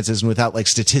circumstances and without like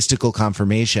statistical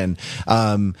confirmation,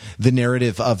 the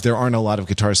narrative of there aren't a lot of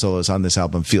guitar solos on this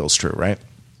album feels true, right?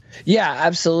 Yeah,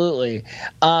 absolutely.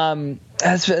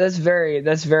 That's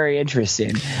very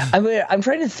interesting. I mean, I'm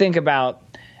trying to think about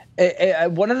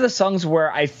one of the songs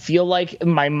where I feel like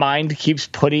my mind keeps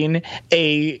putting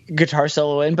a guitar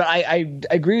solo in, but I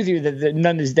agree with you that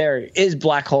none is there, is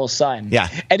Black Hole Sun. Yeah.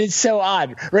 And it's so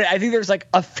odd, right? I think there's like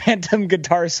a phantom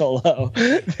guitar solo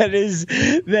that is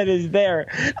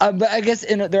there. But I guess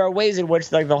there are ways in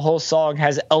which like the whole song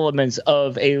has elements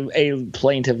of a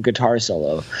plaintive guitar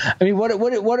solo. I mean,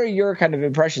 what are your kind of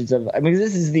impressions of, I mean,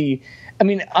 this is I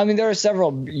mean, there are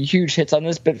several huge hits on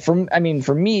this, but for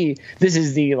me, this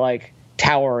is the like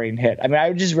towering hit. I mean,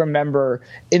 I just remember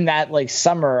in that like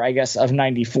summer, I guess, of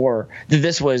 '94 that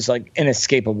this was like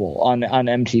inescapable on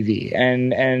MTV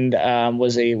and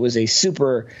was a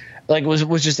super like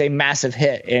was just a massive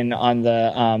hit on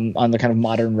the kind of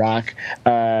modern rock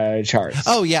charts.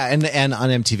 Oh yeah, and on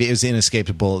MTV it was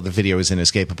inescapable. The video was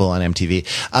inescapable on MTV.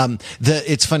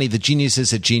 It's funny. The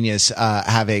Geniuses at Genius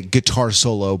have a guitar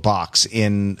solo box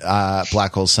in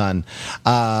Black Hole Sun.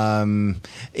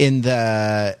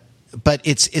 But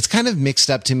it's kind of mixed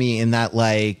up to me in that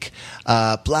like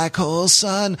Black Hole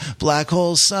Sun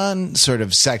sort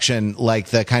of section, like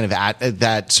the kind of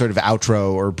that sort of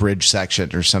outro or bridge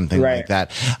section or something right. like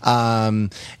that.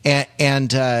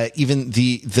 And even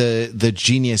the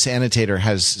Genius annotator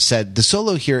has said the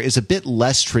solo here is a bit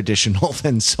less traditional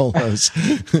than solos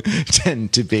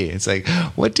tend to be. It's like,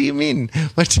 what do you mean?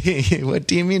 What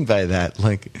do you mean by that?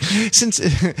 Like, since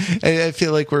I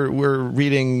feel like we're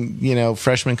reading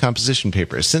freshman composition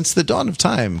papers. Since the dawn of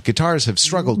time, guitars have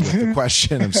struggled with the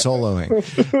question of soloing.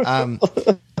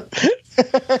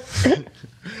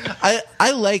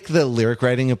 I like the lyric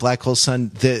writing of Black Hole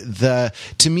Sun. To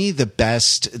me the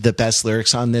best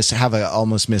lyrics on this have a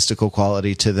almost mystical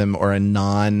quality to them, or a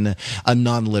non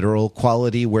literal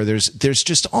quality, where there's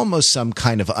just almost some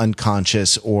kind of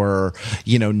unconscious or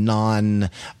non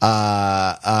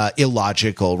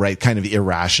illogical, right, kind of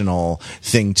irrational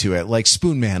thing to it, like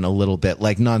Spoonman a little bit,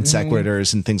 like non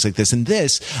sequiturs and things like this. And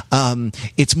this,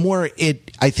 it's more,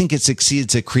 I think it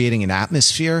succeeds at creating an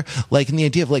atmosphere, like in the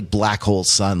idea of like Black Hole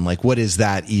Sun, like what is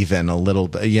that even a little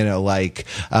bit, like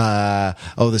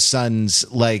the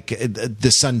sun's like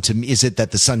the sun to me, is it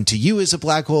that the sun to you is a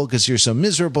black hole because you're so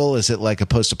miserable? Is it like a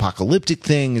post-apocalyptic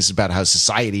thing? Is it about how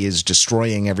society is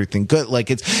destroying everything good?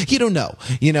 Like it's, you don't know,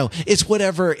 it's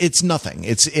whatever, it's nothing,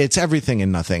 it's everything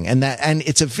and nothing. And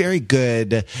it's a very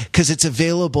good, because it's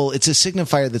available, it's a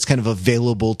signifier that's kind of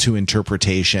available to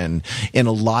interpretation in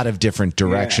a lot of different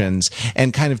directions,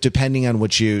 and kind of depending on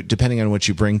what you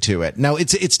bring to it. Now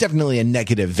it's definitely a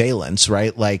negative valence,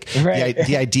 right? Like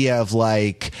the idea of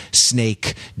like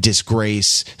snake,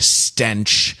 disgrace,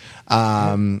 stench,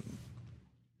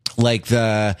 like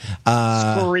the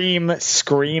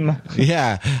scream.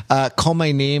 Yeah. Call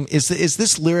my name. Is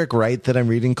this lyric right that I'm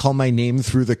reading? Call my name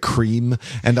through the cream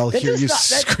and I'll hear you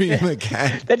scream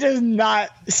again. That does not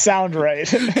sound right.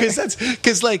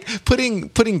 Because like putting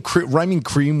rhyming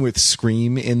cream with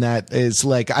scream in that is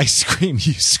like, I scream,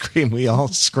 you scream, we all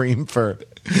scream for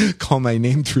call my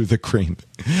name through the cream.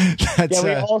 That's,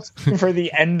 we all scream for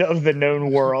the end of the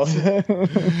known world.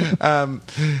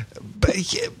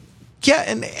 But yeah,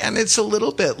 and it's a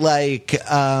little bit like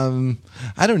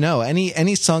I don't know,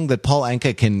 any song that Paul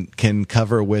Anka can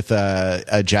cover with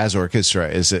a jazz orchestra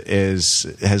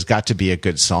has got to be a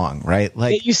good song, right?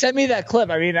 Like you sent me that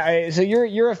clip. I mean, so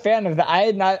you're a fan of that.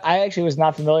 I actually was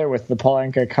not familiar with the Paul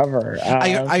Anka cover.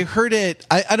 I heard it.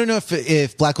 I don't know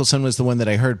if Black Hole Sun was the one that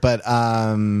I heard,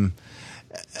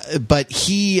 but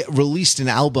he released an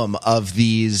album of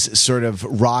these sort of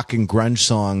rock and grunge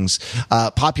songs,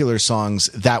 popular songs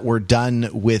that were done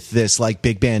with this like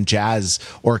big band jazz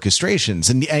orchestrations.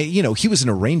 And, he was an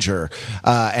arranger,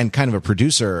 and kind of a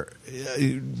producer,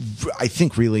 I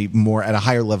think really more at a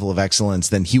higher level of excellence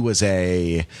than he was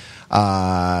a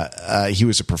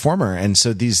performer. And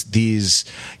so these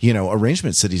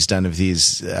arrangements that he's done of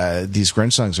these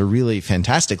grunge songs are really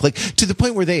fantastic, like to the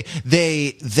point where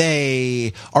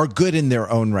they are good in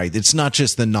their own right. It's not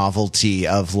just the novelty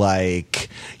of like,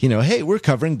 hey, we're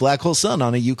covering Black Hole Sun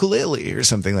on a ukulele or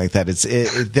something like that.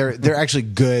 They're actually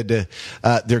good.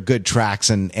 They're good tracks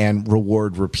and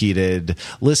reward repeated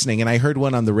listening. And I heard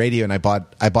one on the radio and I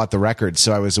bought the record.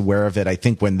 So I was aware of it. I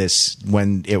think when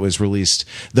it was released,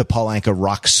 the Paul Anka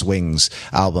Rock Swings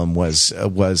album was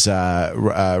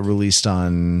released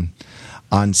on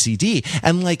CD.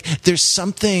 And like there's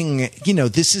something,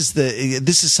 this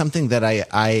is something that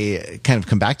I kind of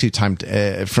come back to time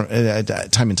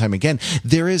and time again.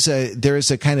 There is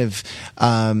a kind of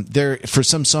for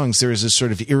some songs there is a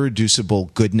sort of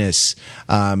irreducible goodness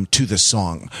to the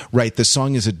song, right? The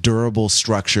song is a durable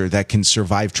structure that can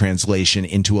survive translation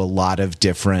into a lot of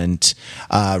different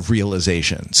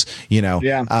realizations,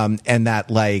 and that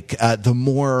like the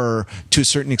more, to a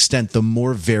certain extent, the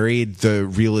more varied the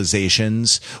realizations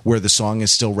where the song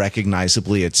is still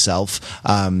recognizably itself,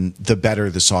 the better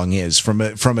the song is from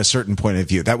a certain point of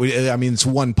view. It's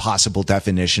one possible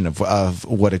definition of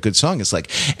what a good song is like.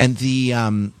 And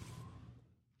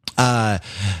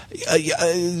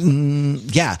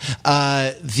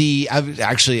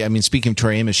speaking of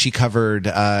Tori Amos, she covered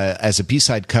as a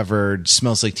B-side covered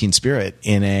 "Smells Like Teen Spirit"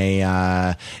 in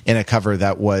a cover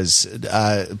that was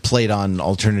played on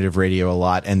alternative radio a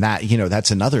lot, and that's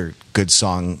another good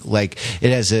song. Like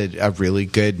it has a really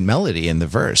good melody in the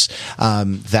verse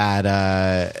that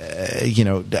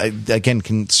again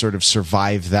can sort of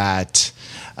survive that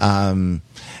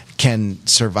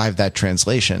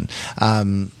translation.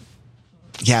 I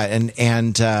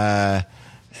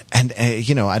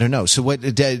don't know. So what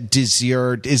does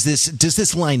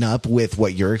this line up with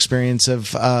what your experience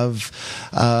of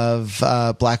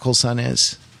Black Hole Sun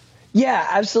is? Yeah,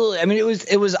 absolutely. I mean,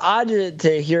 it was odd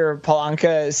to hear Paul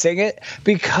Anka sing it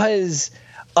because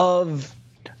of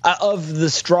the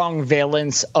strong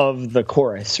valence of the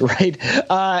chorus, right?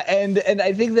 And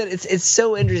I think that it's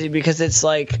so interesting because it's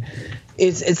like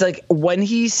when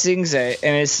he sings it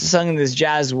and it's sung in this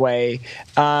jazz way,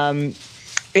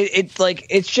 it's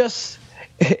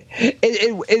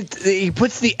he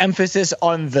puts the emphasis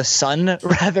on the sun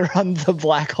rather on the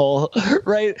black hole,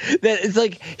 right? That it's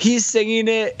like he's singing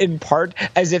it in part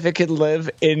as if it could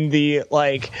live in the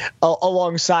like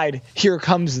alongside "Here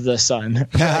Comes the Sun,"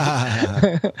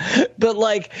 right? But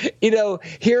like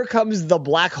 "Here Comes the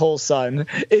Black Hole Sun"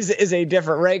 is a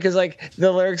different, right? Because like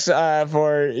the lyrics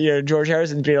for George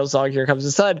Harrison's Beatles song "Here Comes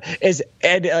the Sun" is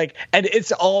and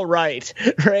it's all right,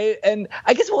 and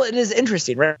I guess it is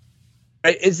interesting, right?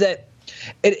 Is that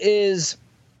it is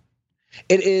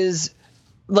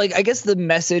like, I guess the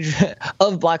message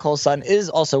of Black Hole Sun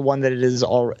is also one that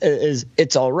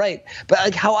it's all right, but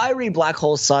like how I read Black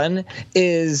Hole Sun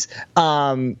is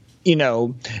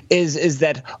is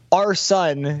that our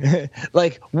sun,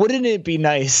 like, wouldn't it be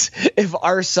nice if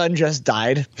our sun just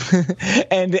died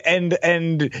and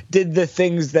did the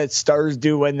things that stars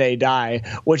do when they die,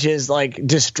 which is like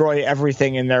destroy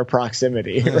everything in their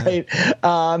proximity, right?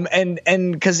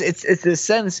 And because it's this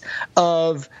sense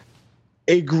of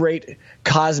a great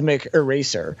cosmic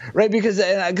eraser, right? Because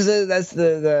that's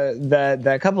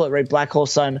the couplet, right? Black hole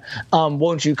sun,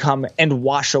 won't you come and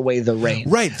wash away the rain?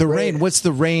 Right, the rain. What's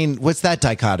the rain? What's that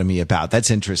dichotomy about?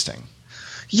 That's interesting.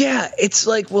 Yeah, it's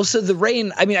like, well, so the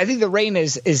rain, I mean, I think the rain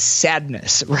is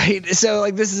sadness, right? So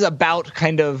like this is about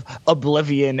kind of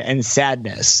oblivion and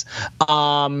sadness.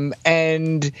 And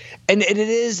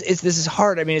this is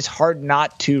hard. I mean, it's hard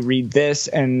not to read this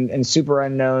and Super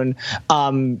Unknown,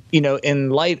 in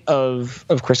light of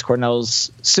Chris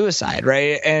Cornell's suicide,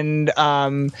 right? And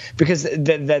because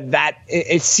that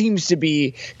it seems to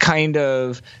be kind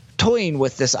of toying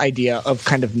with this idea of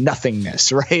kind of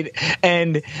nothingness, right?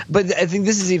 But I think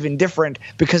this is even different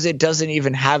because it doesn't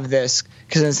even have this,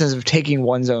 because in the sense of taking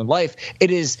one's own life,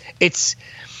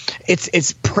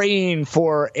 it's praying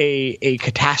for a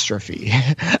catastrophe,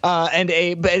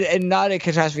 and not a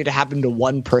catastrophe to happen to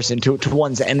one person, to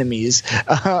one's enemies,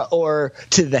 or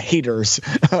to the haters,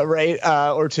 right,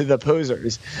 or to the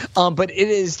posers. But it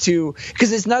is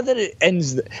because it's not that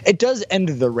it does end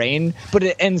the rain, but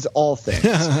it ends all things,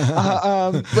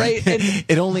 right? And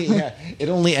it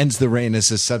only ends the rain as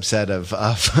a subset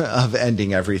of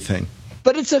ending everything.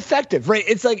 But it's effective, right?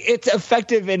 It's like it's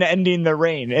effective in ending the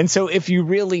rain. And so if you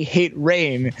really hate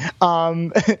rain,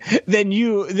 then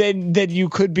you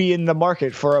could be in the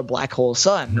market for a black hole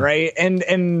sun, right?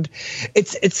 And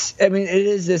it's I mean, it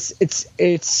is this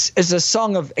it's a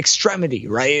song of extremity,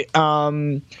 right?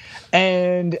 And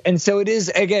so it is,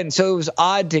 again, so it was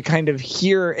odd to kind of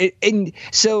hear it, and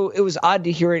so it was odd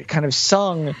to hear it kind of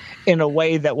sung in a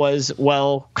way that was,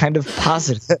 well, kind of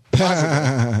positive,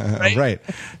 right? Right.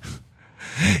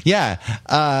 Yeah.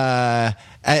 But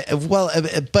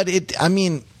I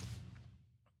mean,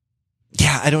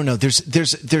 yeah, I don't know.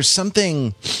 There's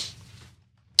something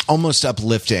almost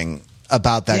uplifting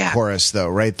about that chorus, though,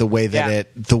 right? The way that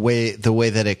the way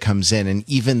that it comes in, and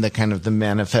even the kind of the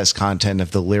manifest content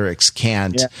of the lyrics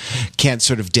can't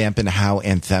sort of dampen how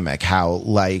anthemic,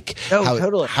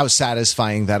 how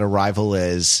satisfying that arrival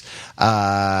is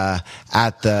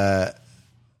at the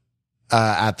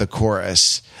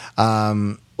chorus.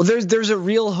 Well, there's a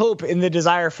real hope in the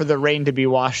desire for the rain to be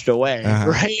washed away,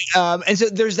 right? And so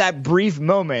there's that brief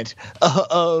moment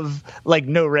of like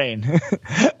no rain,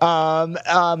 but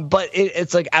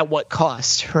it's like at what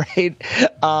cost, right?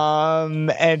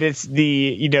 And it's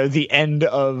the end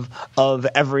of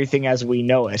everything as we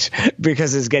know it,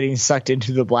 because it's getting sucked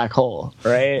into the black hole,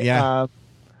 right? Yeah.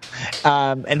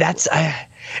 And that's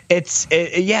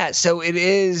so it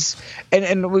is,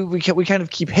 and we kind of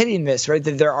keep hitting this, right,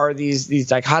 that there are these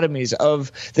dichotomies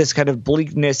of this kind of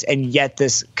bleakness, and yet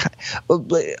this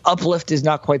uplift is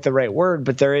not quite the right word,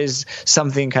 but there is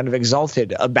something kind of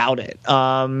exalted about it,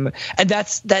 and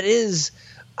that is,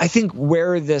 I think,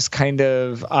 where this kind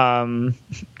of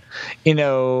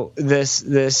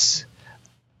this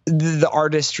the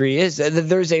artistry is, that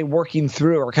there's a working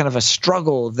through, or kind of a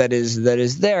struggle that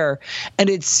is there, and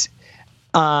it's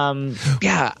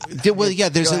there's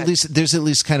at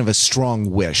least kind of a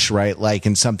strong wish, right? Like,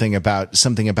 and something about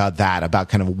that, about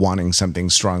kind of wanting something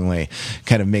strongly,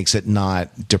 kind of makes it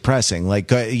not depressing. Like,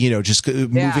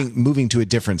 moving to a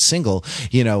different single,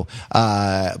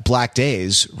 Black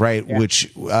Days, right? Yeah. Which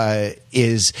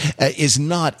is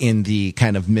not in the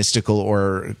kind of mystical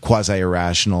or quasi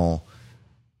irrational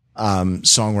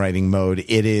songwriting mode.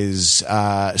 It is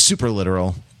super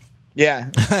literal. Yeah.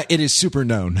 It is super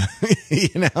known,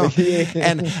 and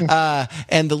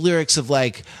the lyrics of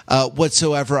like,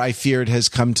 whatsoever I feared has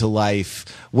come to life.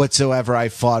 Whatsoever I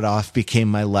fought off became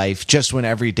my life. Just when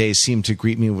every day seemed to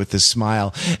greet me with a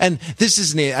smile. And this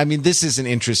is an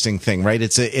interesting thing, right?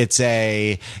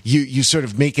 You sort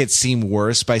of make it seem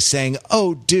worse by saying,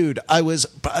 oh, dude, I was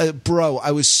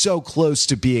so close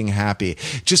to being happy.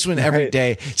 Just when every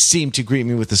day seemed to greet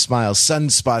me with a smile.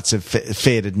 Sunspots have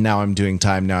faded. Now I'm doing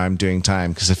time.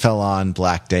 Because I fell on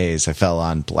black days. And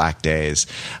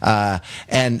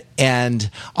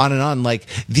on, like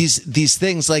these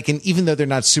things, like, and even though they're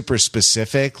not super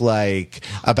specific, like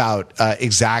about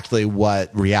exactly what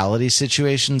reality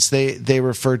situations they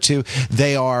refer to,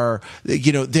 they are,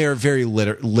 they're very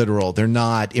literal. They're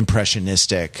not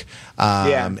impressionistic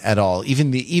at all.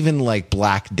 Even like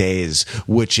Black Days,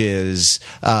 which is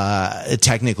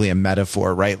technically a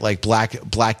metaphor, right? Like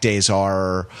black days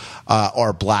are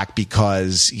black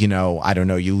because, I don't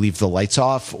know, you leave the lights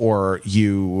off, or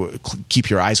you keep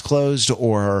your eyes closed,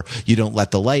 or you don't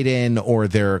let the light in, or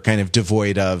they're kind of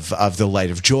devoid of the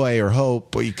light of joy or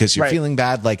hope because you're feeling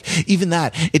bad. Like even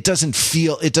that, it doesn't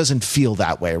feel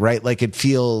that way, right? Like it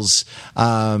feels,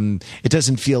 it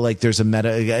doesn't feel like there's a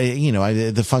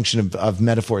the function of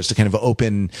metaphors to kind of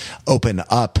open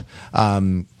up,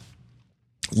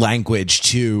 language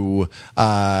to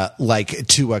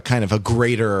to a kind of a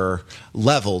greater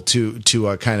level, to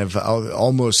a kind of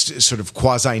almost sort of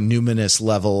quasi numinous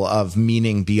level of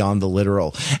meaning beyond the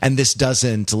literal. And this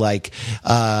doesn't have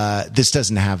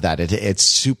that. It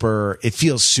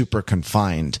feels super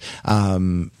confined.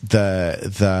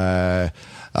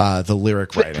 The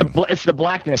lyric writing. It's the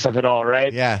blackness of it all,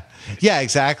 right? Yeah,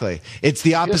 exactly. It's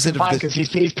the opposite of because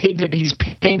he's painted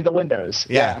the windows.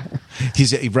 Yeah.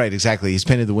 He's right, exactly. He's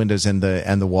painted the windows and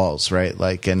the walls, right?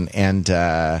 Like I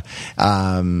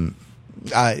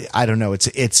don't know.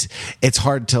 It's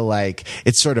hard to like.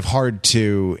 It's sort of hard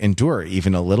to endure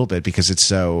even a little bit because it's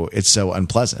so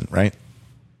unpleasant, right?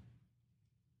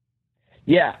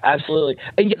 Yeah, absolutely.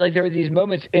 And yet, like, there are these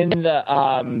moments in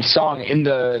the song, in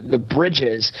the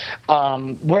bridges,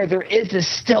 where there is this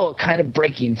still kind of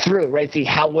breaking through, right? The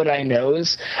 "How Would I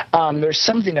Knows." There's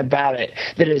something about it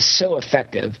that is so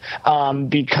effective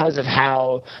because of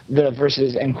how the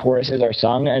verses and choruses are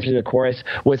sung. Actually, the chorus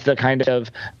with the kind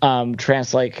of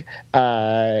trance-like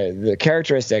the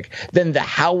characteristic. Then the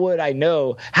 "How Would I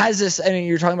Know" has this. I mean,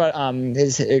 you're talking about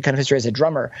his kind of history as a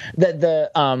drummer. That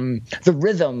the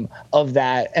rhythm of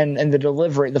that and the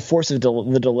delivery, the force of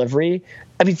the delivery,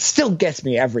 I mean, still gets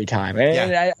me every time.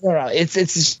 And I don't know, it's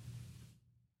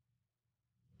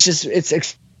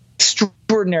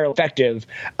extraordinarily effective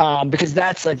because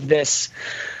that's like this.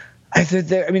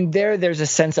 There's a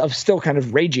sense of still kind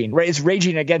of raging, right? It's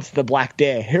raging against the black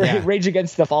day, right? Yeah. Rage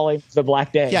against the falling of the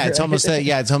black day. Yeah, it's right?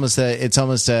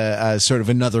 almost a sort of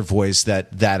another voice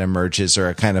that emerges, or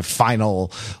a kind of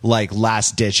final, like,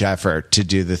 last ditch effort to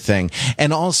do the thing,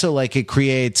 and also like it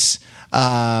creates,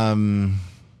 it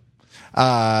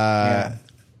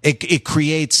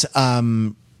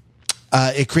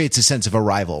creates a sense of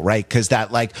arrival, right? Because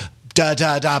that, like, da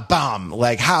da da bomb,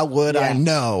 like, how would I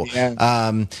know?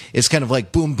 It's kind of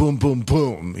like boom boom boom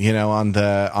boom, on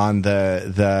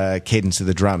the cadence of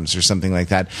the drums or something like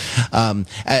that,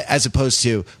 as opposed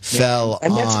to fell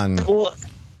on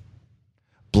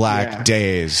black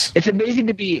days. It's amazing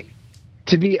to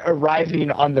be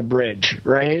arriving on the bridge,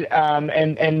 right?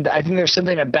 And I think there's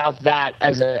something about that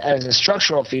as a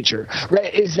structural feature,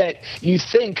 right? Is that you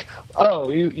think,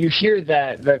 you hear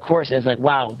that the chorus is like,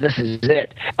 wow, this is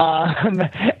it, and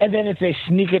then it's a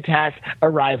sneak attack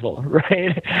arrival,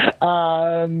 right?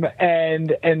 And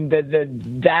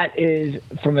that is,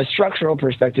 from a structural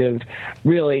perspective,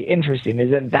 really interesting.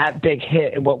 Is that big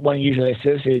hit, and what one usually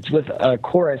associates with a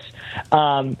chorus,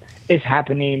 is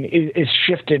happening, is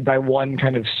shifted by one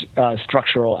kind of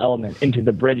structural element into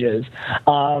the bridges,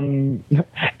 and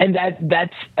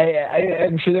that's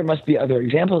I'm sure there must be other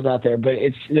examples out there, but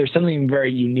there's something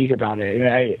very unique about it,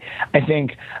 and I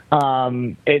think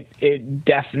it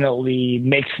definitely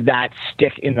makes that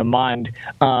stick in the mind,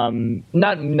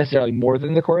 not necessarily more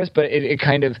than the chorus, but it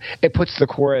kind of puts the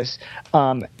chorus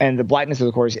and the blackness of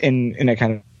the chorus in a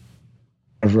kind of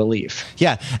relief.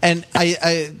 Yeah. And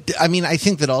I mean, I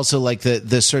think that also, like,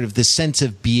 the sort of the sense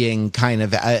of being kind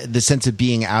of the sense of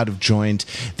being out of joint,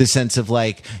 the sense of,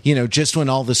 like, just when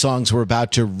all the songs were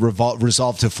about to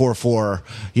resolve to 4/4,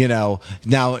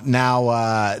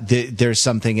 now there's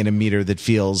something in a meter that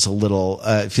feels a little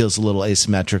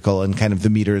asymmetrical, and kind of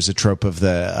the meter is a trope of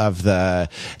the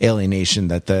alienation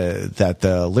that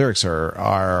the lyrics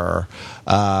are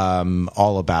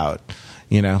all about,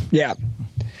 Yeah.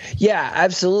 Yeah,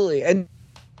 absolutely. And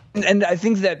I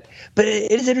think that, but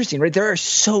it is interesting, right? There are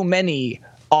so many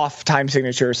off time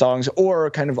signature songs or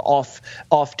kind of off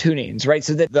tunings, right?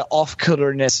 So that the off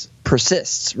killerness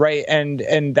persists, right?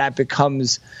 And that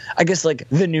becomes, I guess, like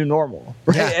the new normal,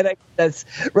 right? Yeah. And that's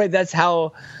right. That's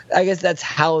how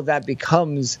that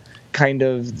becomes kind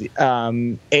of the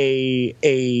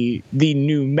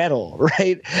new metal,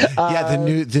 right?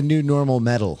 The new normal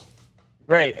metal.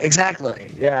 Right,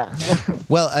 exactly. Yeah.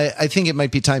 Well, I think it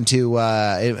might be time to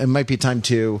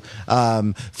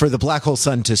for the black hole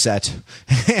sun to set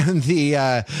and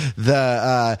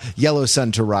the yellow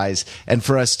sun to rise, and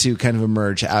for us to kind of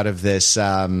emerge out of this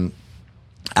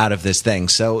thing.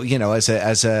 So,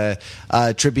 as a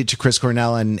tribute to Chris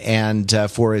Cornell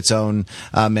and for its own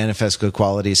manifesto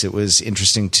qualities, it was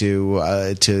interesting to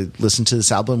listen to this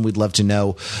album. We'd love to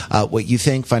know what you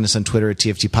think. Find us on Twitter at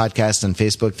TFT Podcast, on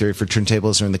Facebook, Theory for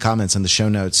Turntables, or in the comments on the show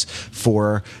notes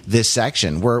for this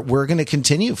section. We're going to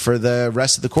continue for the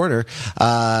rest of the quarter,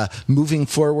 moving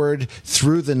forward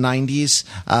through the 90s.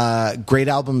 Great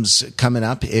albums coming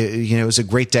up. It was a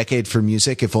great decade for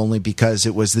music, if only because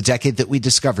it was the decade that we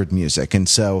discovered music, and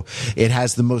so it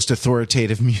has the most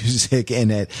authoritative music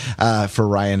in it for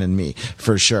Ryan and me,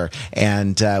 for sure.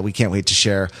 And we can't wait to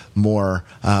share more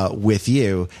with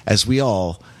you as we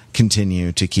all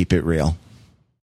continue to keep it real.